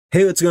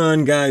Hey, what's going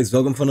on, guys?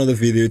 Welcome for another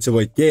video. It's your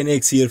boy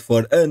KNX here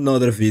for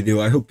another video.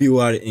 I hope you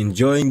are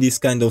enjoying this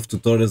kind of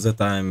tutorials that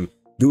I'm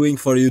doing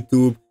for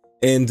YouTube,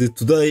 and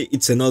today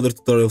it's another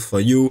tutorial for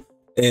you.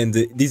 And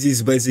this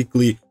is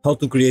basically how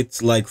to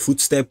create like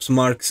footsteps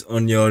marks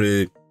on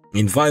your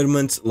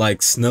environment,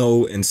 like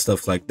snow and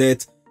stuff like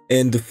that.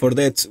 And for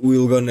that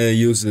we're gonna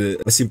use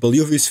a simple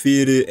UV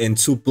sphere and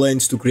two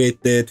planes to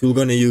create that. We're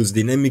gonna use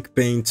dynamic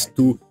paint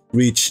to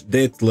reach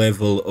that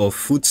level of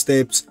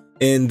footsteps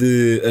and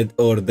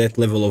or that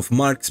level of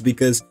marks,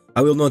 because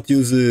I will not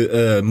use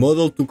a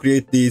model to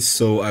create this,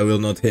 so I will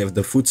not have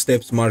the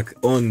footsteps mark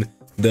on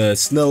the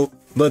snow,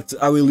 but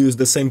I will use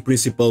the same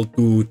principle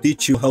to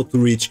teach you how to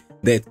reach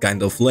that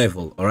kind of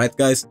level. Alright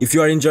guys, if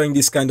you are enjoying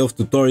this kind of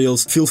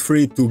tutorials, feel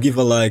free to give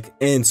a like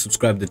and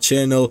subscribe the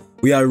channel.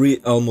 We are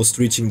almost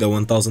reaching the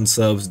 1000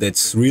 subs.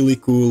 That's really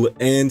cool.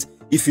 And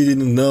if you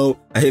didn't know,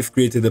 I have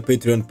created a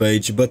Patreon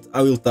page, but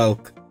I will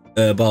talk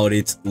about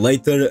it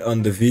later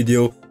on the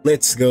video.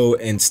 Let's go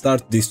and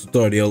start this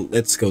tutorial.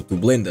 Let's go to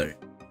Blender.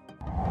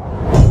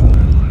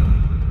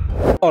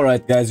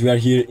 Alright guys, we are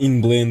here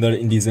in Blender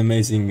in this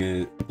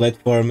amazing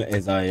platform,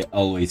 as I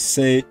always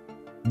say,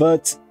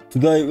 but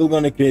today we're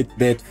gonna create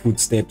that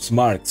footsteps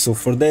mark. So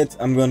for that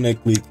I'm gonna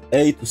click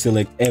A to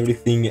select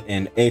everything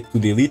and A to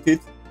delete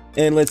it,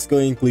 and let's go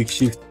and click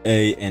Shift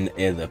A and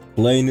add a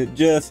plane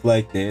just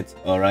like that.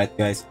 Alright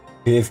guys,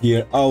 we have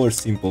here our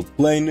simple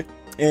plane,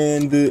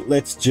 and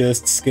let's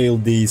just scale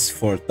this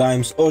 4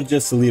 times or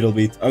just a little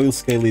bit. I will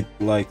scale it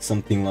like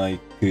something like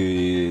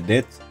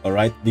that.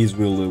 Alright, this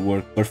will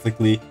work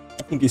perfectly.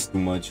 I think it's too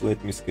much.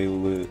 Let me scale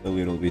a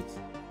little bit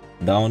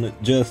down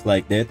just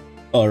like that.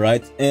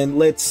 Alright, and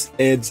let's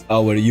add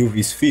our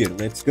UV sphere.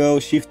 Let's go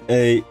Shift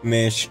A,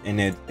 mesh,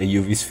 and add a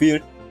UV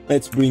sphere.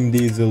 Let's bring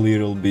this a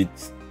little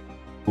bit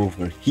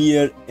over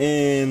here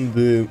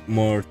and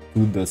more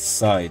to the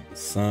side,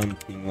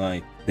 something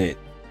like that.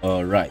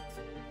 Alright,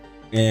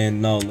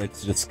 and now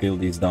let's just scale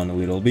this down a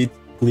little bit.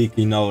 Click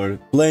in our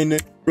plane,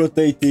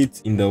 rotate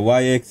it in the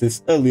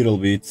y-axis a little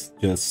bit,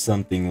 just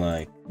something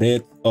like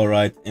that.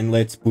 Alright, and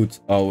let's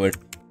put our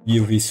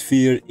UV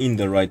sphere in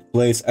the right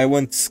place. I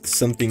want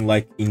something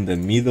like in the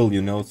middle,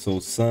 you know, so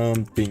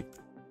something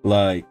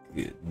like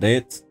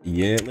that.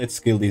 Yeah, let's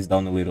scale this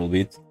down a little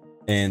bit.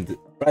 And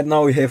right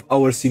now we have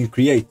our scene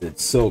created,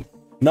 so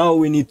now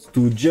we need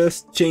to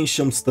just change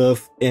some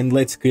stuff, and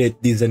let's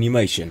create this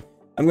animation.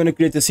 I'm gonna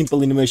create a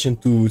simple animation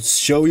to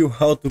show you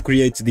how to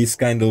create this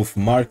kind of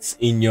marks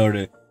in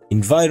your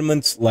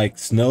environment like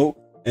snow.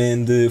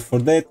 And for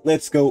that,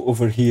 let's go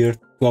over here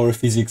to our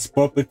physics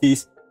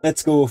properties.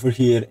 Let's go over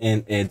here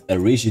and add a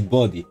rigid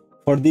body.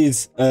 For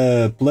this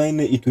plane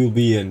it will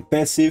be in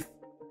passive,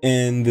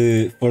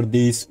 and for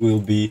this will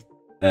be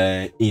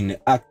in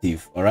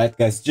active. Alright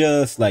guys,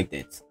 just like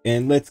that.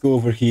 And let's go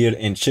over here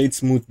and shade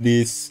smooth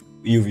this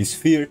UV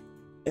sphere,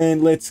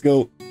 and let's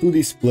go to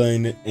this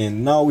plane,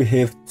 and now we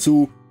have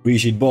two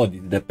rigid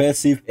bodies, the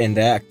passive and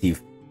the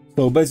active.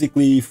 So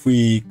basically if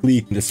we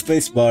click the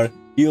spacebar,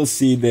 you'll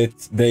see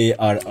that they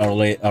are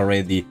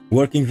already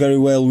working very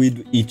well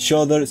with each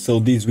other. So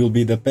this will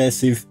be the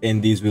passive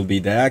and this will be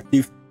the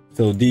active.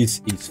 So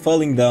this is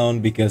falling down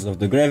because of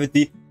the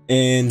gravity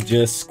and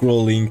just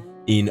scrolling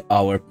in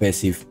our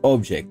passive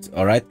object.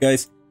 Alright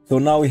guys, so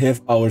now we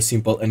have our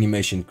simple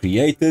animation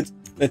created.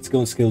 Let's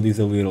go scale this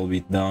a little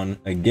bit down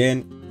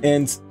again,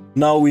 and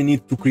now we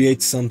need to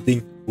create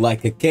something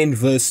like a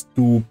canvas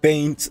to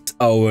paint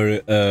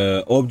our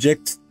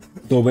object.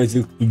 So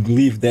basically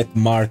leave that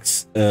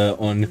marks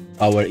on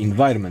our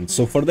environment.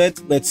 So for that,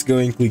 let's go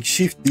and click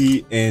Shift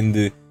D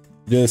and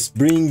just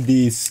bring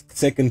this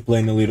second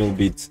plane a little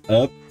bit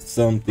up,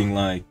 something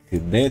like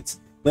that.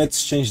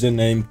 Let's change the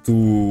name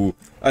to,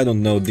 I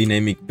don't know,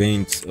 dynamic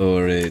paint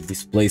or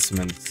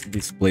displacement,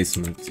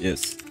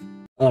 yes.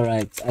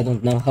 Alright, I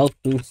don't know how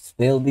to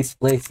spell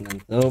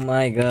displacement. Oh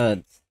my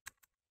god.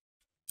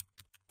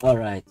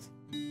 Alright.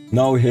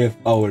 Now we have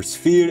our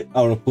sphere,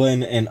 our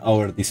plane, and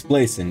our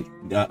displacement.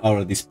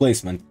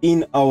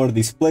 In our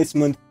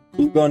displacement,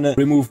 we're gonna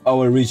remove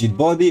our rigid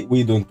body.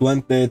 We don't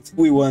want that.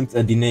 We want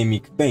a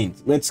dynamic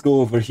paint. Let's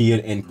go over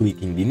here and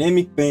click in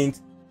dynamic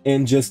paint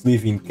and just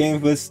leave in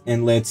canvas,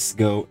 and let's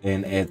go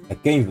and add a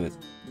canvas.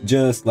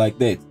 Just like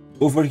that.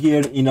 Over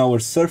here in our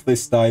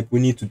surface type, we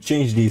need to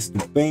change this to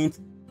paint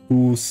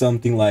to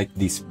something like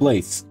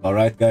displace.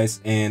 Alright guys,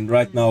 and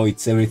right now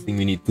it's everything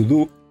we need to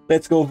do.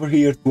 Let's go over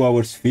here to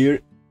our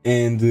sphere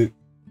and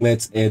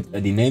let's add a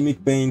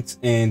dynamic paint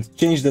and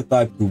change the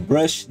type to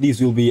brush.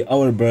 This will be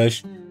our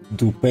brush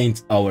to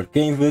paint our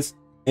canvas,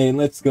 and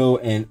let's go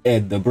and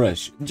add the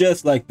brush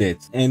just like that.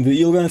 And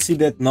you're gonna see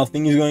that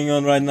nothing is going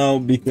on right now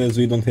because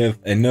we don't have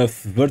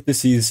enough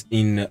vertices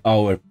in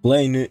our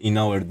plane, in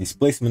our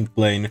displacement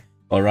plane.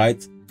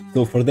 Alright,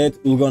 so for that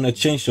we're gonna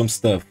change some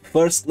stuff.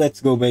 First, let's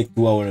go back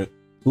to our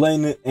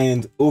plane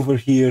and over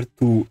here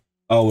to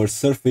our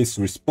surface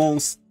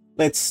response.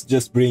 Let's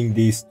just bring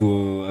this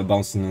to a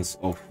bounciness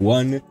of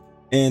 1,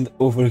 and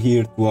over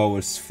here to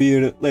our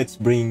sphere, let's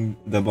bring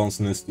the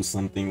bounciness to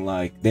something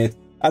like that.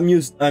 I'm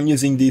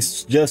using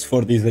this just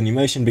for this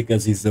animation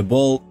because it's a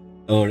ball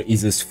or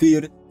is a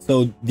sphere,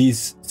 so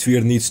this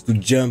sphere needs to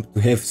jump to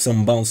have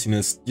some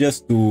bounciness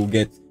just to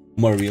get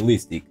more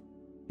realistic.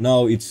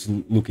 Now it's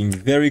looking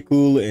very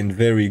cool and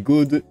very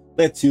good.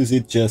 Let's use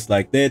it just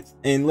like that,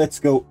 and let's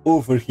go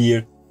over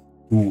here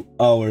to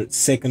our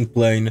second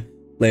plane.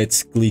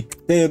 Let's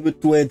click tab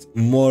to add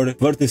more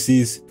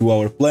vertices to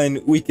our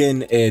plane. We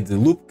can add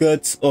loop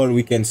cuts or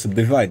we can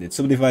subdivide it.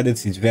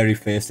 Subdivided is very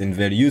fast and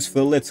very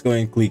useful. Let's go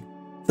and click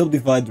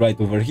subdivide right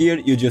over here.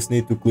 You just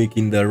need to click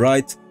in the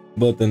right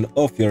button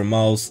of your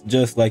mouse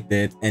just like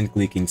that and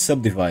click in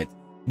subdivide.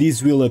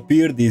 This will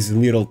appear, this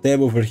little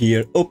tab over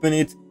here. Open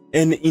it,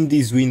 and in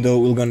this window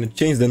we're gonna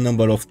change the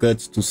number of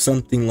cuts to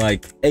something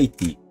like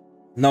 80.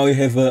 Now you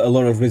have a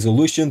lot of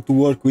resolution to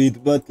work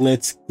with, but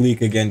let's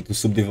click again to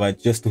subdivide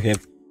just to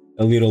have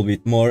a little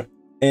bit more.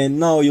 And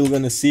now you're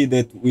gonna see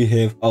that we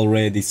have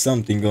already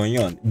something going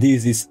on.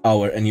 This is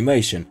our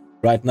animation.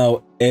 Right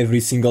now,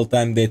 every single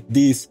time that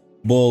this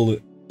ball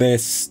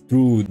pass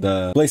through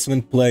the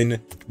placement plane,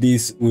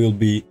 this will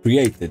be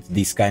created.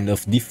 This kind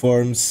of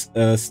deforms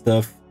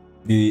stuff,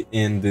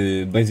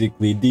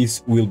 basically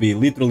this will be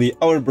literally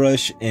our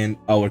brush and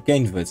our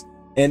canvas.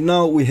 And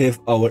now we have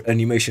our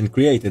animation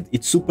created.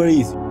 It's super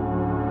easy.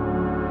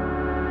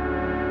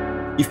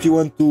 If you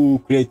want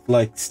to create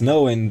like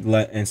snow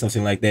and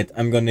something like that,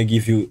 I'm gonna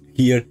give you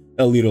here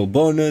a little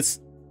bonus.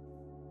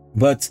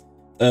 But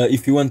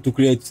if you want to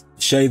create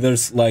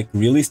shaders like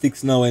realistic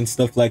snow and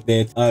stuff like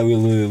that, I will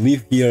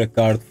leave here a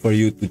card for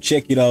you to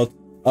check it out.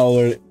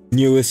 Our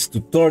newest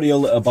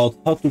tutorial about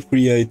how to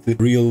create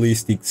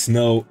realistic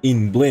snow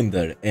in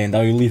Blender, and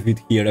I will leave it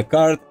here a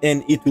card,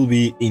 and it will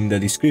be in the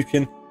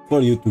description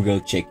for you to go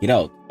check it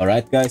out.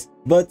 Alright guys,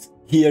 but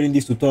here in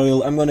this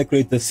tutorial I'm gonna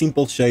create a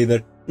simple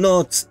shader,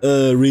 not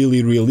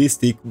really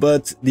realistic,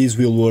 but this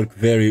will work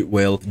very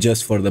well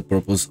just for the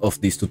purpose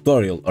of this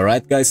tutorial.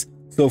 Alright guys,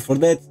 so for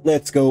that,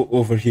 let's go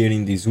over here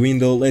in this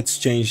window. Let's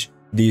change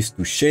this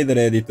to shader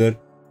editor,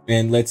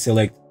 and let's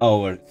select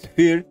our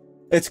sphere.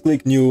 Let's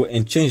click new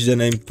and change the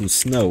name to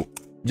snow,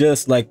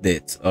 just like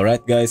that.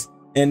 Alright guys,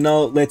 and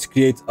now let's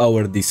create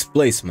our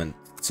displacement.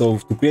 So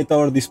to create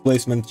our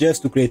displacement,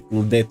 just to create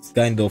that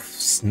kind of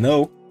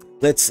snow,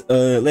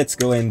 let's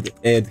go and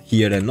add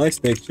here a noise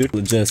texture,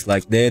 just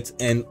like that,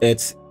 and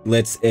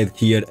let's add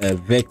here a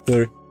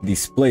vector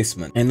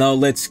displacement. And now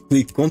let's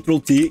click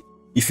Ctrl T.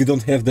 If you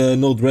don't have the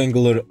node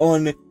wrangler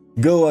on,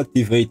 go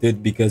activate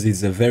it because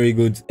it's a very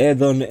good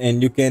add-on,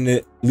 and you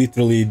can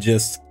literally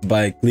just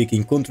by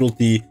clicking Ctrl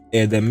T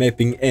add a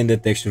mapping and a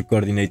texture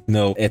coordinate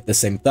node at the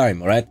same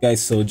time. Alright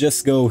guys, so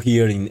just go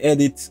here in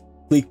edit,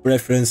 click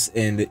preference,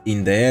 and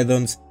in the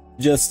add-ons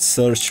just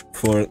search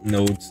for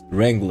node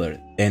wrangler,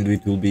 and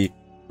it will be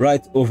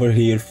right over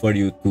here for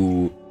you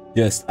to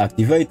just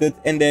activate it,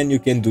 and then you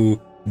can do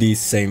the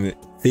same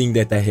thing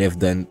that I have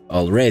done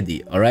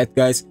already. Alright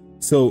guys,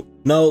 so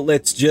now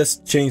let's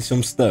just change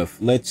some stuff.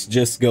 Let's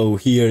just go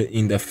here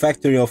in the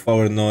factory of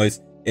our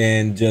noise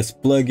and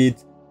just plug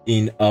it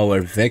in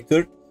our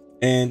vector,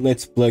 and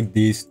let's plug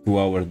this to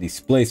our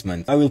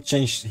displacement. I will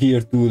change here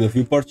to the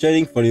viewport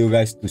shading for you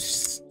guys to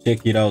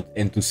check it out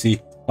and to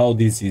see how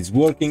this is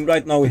working.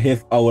 Right now we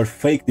have our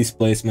fake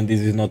displacement.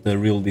 This is not a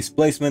real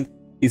displacement,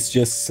 it's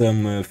just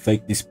some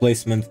fake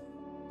displacement,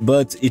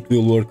 but it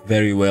will work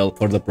very well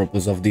for the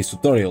purpose of this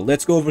tutorial.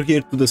 Let's go over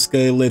here to the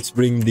scale. Let's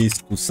bring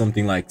this to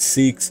something like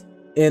 6,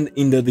 and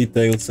in the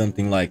detail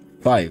something like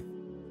 5,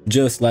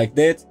 just like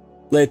that.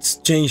 Let's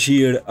change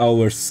here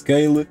our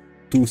scale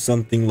to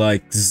something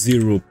like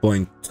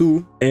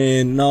 0.2,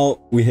 and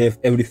now we have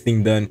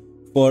everything done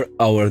for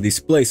our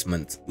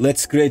displacement.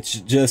 Let's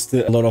create just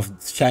a lot of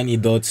shiny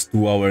dots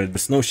to our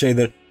snow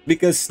shader,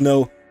 because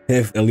snow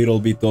have a little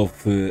bit of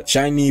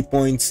shiny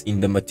points in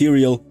the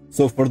material.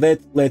 So for that,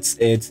 let's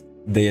add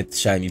that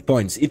shiny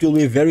points. It will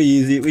be very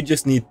easy. We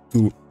just need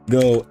to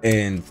go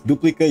and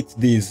duplicate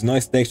this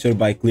noise texture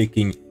by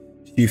clicking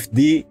Shift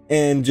D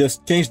and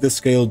just change the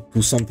scale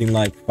to something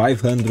like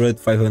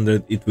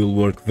 500. It will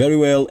work very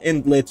well.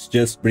 And let's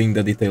just bring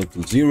the detail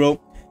to 0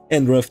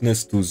 and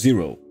roughness to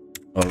 0.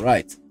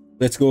 Alright,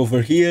 let's go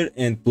over here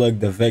and plug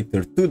the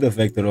vector to the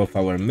vector of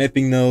our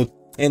mapping node,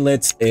 and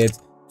let's add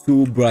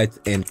 2 bright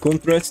and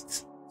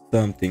contrasts,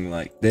 something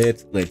like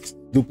that. Let's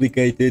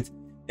duplicate it,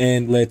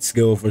 and let's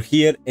go over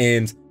here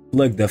and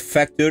plug the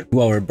factor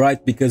to our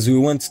bright, because we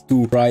want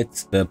to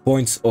bright the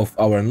points of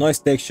our noise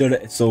texture.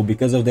 So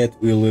because of that,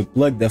 we'll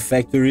plug the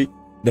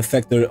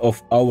factor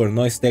of our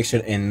noise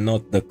texture and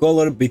not the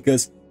color,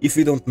 because if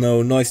you don't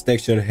know, noise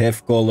texture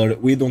have color.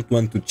 We don't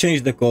want to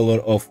change the color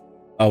of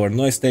our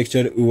noise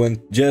texture, we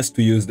want just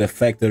to use the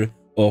factor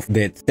of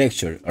that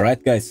texture.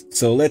 Alright guys,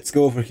 so let's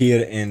go over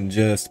here and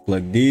just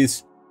plug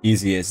this,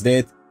 easy as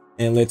that.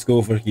 And let's go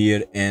over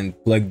here and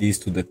plug this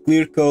to the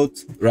clear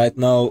coat. Right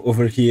now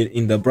over here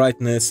in the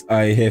brightness,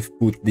 I have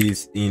put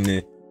this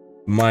in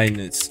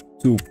minus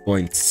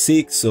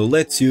 2.6, so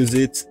let's use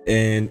it.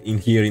 And in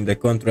here in the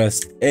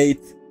contrast 8,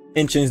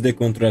 and change the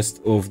contrast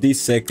of this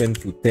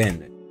second to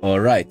 10.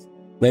 Alright,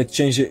 let's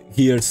change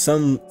here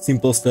some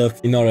simple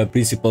stuff in our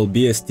principal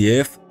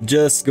BSTF.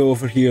 Just go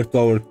over here to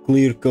our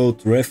clear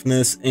coat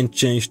roughness and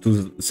change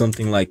to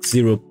something like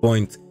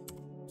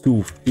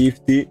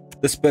 0.250.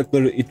 The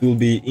specular, it will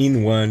be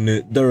in 1,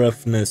 the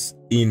roughness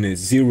in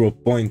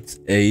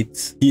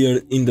 0.8.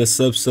 Here in the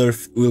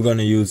subsurf, we're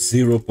gonna use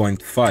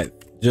 0.5,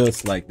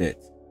 just like that.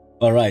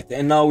 Alright,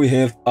 and now we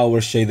have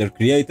our shader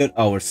created,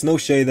 our snow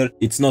shader.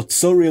 It's not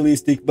so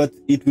realistic, but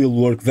it will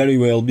work very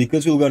well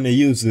because we're gonna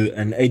use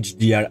an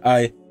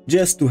HDRI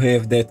just to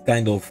have that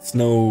kind of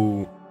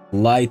snow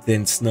light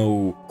and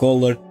snow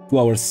color to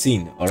our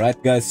scene.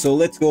 Alright guys, so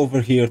let's go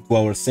over here to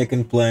our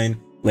second plane.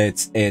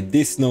 Let's add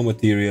this snow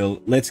material.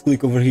 Let's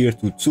click over here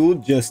to tool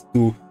just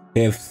to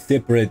have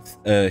separate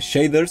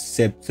shaders,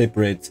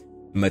 separate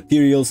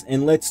materials,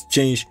 and let's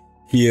change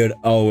here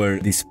our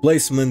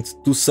displacement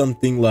to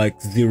something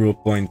like 0.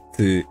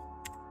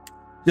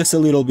 Just a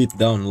little bit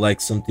down, like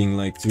something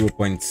like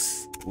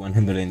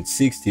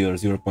 0.160 or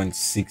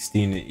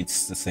 0.16.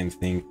 It's the same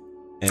thing.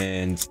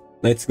 And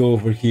let's go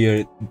over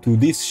here to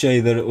this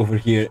shader over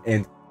here,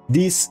 and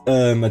this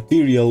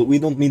material, we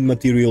don't need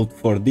material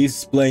for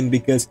this plane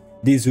because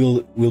this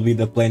will be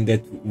the plane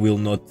that will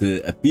not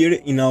appear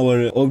in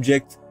our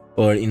object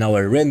or in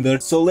our render.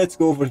 So let's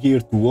go over here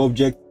to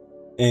object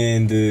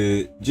and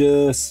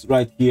just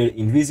right here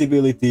in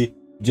visibility,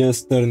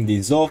 just turn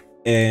this off,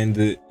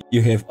 and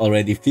you have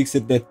already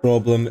fixed that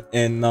problem.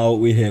 And now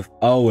we have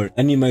our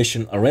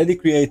animation already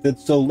created,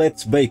 so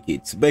let's bake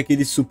it. Bake it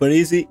is super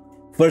easy.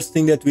 First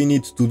thing that we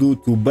need to do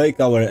to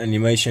bake our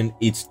animation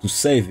is to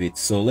save it.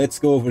 So let's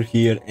go over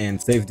here and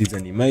save this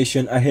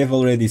animation. I have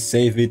already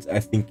saved it.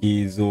 I think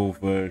it's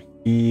over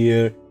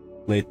here.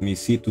 Let me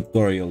see,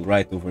 tutorial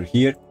right over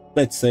here.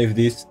 Let's save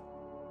this.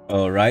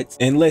 Alright,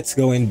 and let's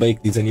go and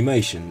bake this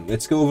animation.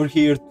 Let's go over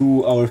here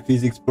to our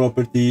physics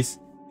properties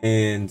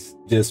and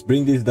just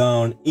bring this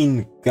down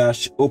in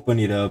cache, open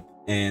it up,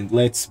 and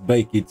let's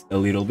bake it a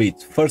little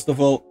bit. First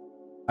of all,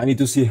 I need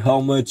to see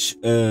how much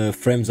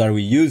frames are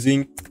we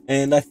using,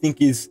 and I think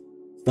it's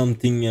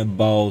something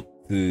about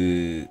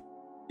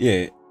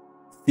yeah,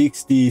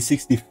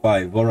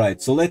 65. All right,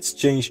 so let's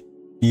change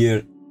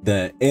here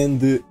the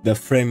end. The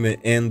frame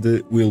end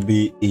will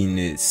be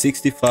in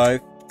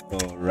 65.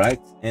 All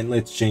right, and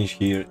let's change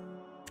here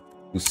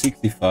to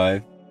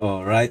 65.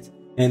 All right,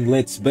 and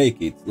let's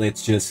bake it.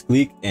 Let's just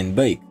click and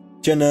bake.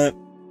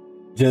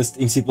 Just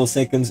in simple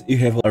seconds you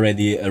have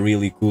already a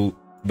really cool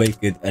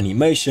baked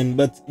animation,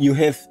 but you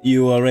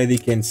already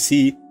can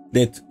see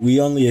that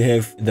we only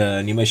have the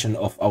animation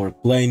of our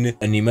plane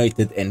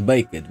animated and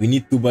baked. We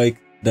need to bake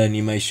the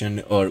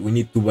animation, or we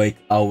need to bake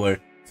our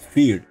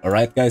sphere.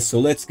 Alright guys, so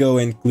let's go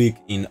and click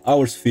in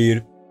our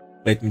sphere.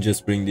 Let me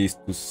just bring this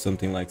to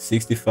something like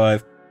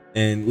 65,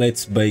 and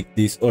let's bake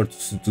this or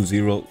to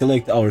 0.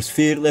 Select our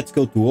sphere, let's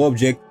go to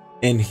object,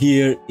 and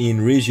here in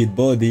rigid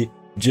body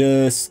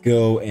just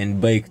go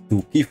and bake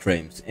 2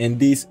 keyframes, and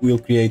this will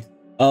create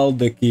all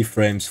the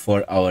keyframes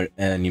for our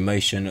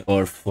animation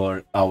or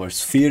for our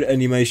sphere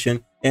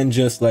animation. And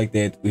just like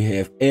that we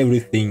have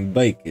everything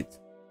baked.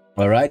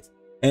 Alright,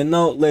 and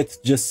now let's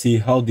just see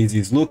how this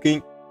is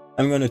looking.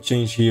 I'm gonna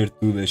change here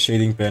to the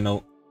shading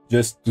panel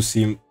just to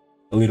see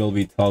a little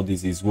bit how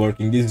this is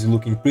working. This is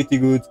looking pretty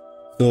good,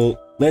 so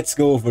let's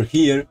go over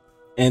here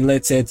and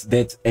let's add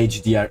that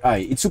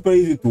HDRI. It's super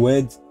easy to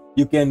add.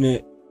 You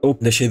can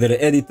open the shader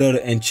editor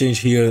and change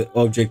here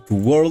object to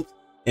world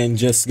and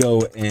just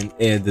go and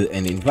add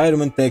an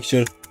environment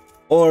texture,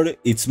 or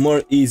it's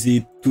more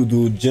easy to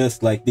do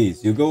just like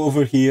this. You go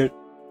over here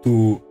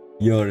to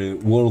your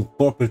world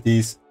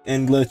properties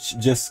and let's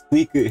just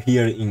click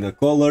here in the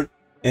color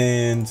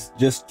and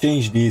just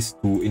change this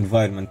to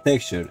environment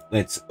texture.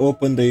 Let's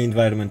open the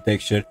environment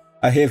texture.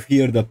 I have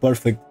here the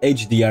perfect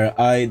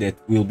HDRI that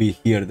will be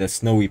here the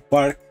snowy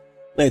park.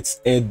 Let's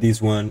add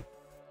this one,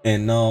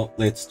 and now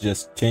let's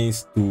just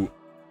change to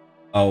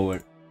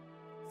our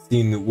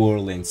scene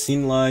world and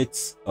scene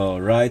lights. All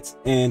right,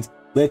 and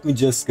let me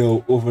just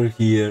go over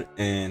here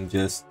and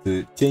just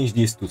change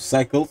this to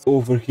cycles.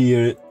 Over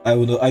here I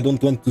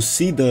don't want to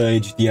see the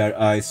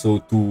HDRI, so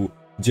to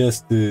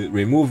just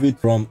remove it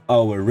from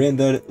our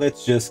render,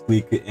 let's just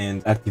click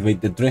and activate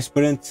the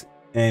transparent,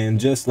 and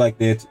just like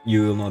that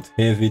you will not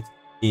have it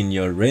in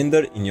your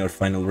render, in your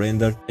final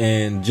render.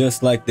 And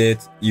just like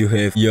that you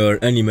have your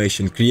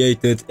animation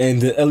created.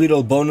 And a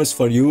little bonus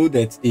for you,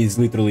 that is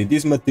literally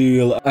this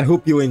material. I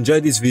hope you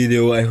enjoyed this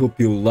video, I hope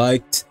you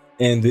liked,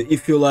 and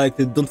if you liked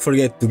it, don't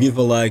forget to give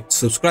a like,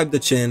 subscribe the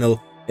channel,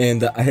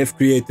 and I have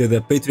created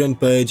a Patreon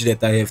page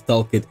that I have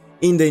talked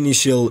in the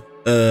initial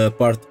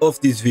part of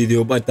this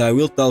video, but I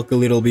will talk a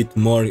little bit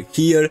more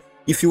here.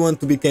 If you want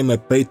to become a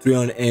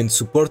Patreon and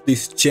support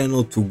this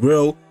channel to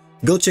grow,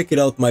 go check it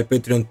out, my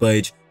Patreon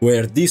page,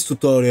 where this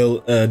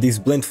tutorial, this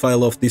blend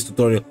file of this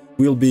tutorial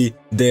will be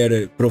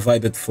there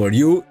provided for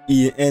you,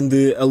 and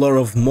a lot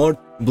of more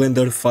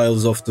Blender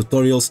files of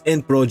tutorials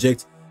and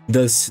projects.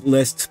 This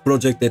last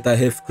project that I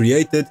have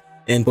created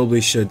and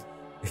published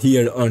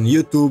here on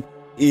YouTube,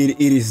 it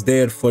is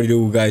there for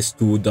you guys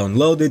to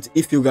download it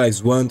if you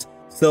guys want.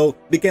 So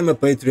become a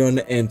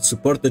Patreon and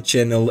support the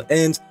channel,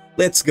 and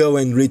let's go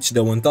and reach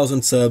the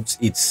 1000 subs.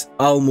 It's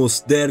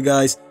almost there,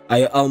 guys.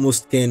 I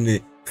almost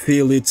can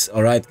feel it.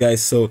 Alright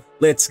guys, so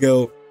let's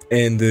go,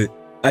 and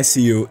I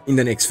see you in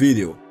the next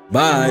video.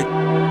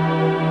 Bye!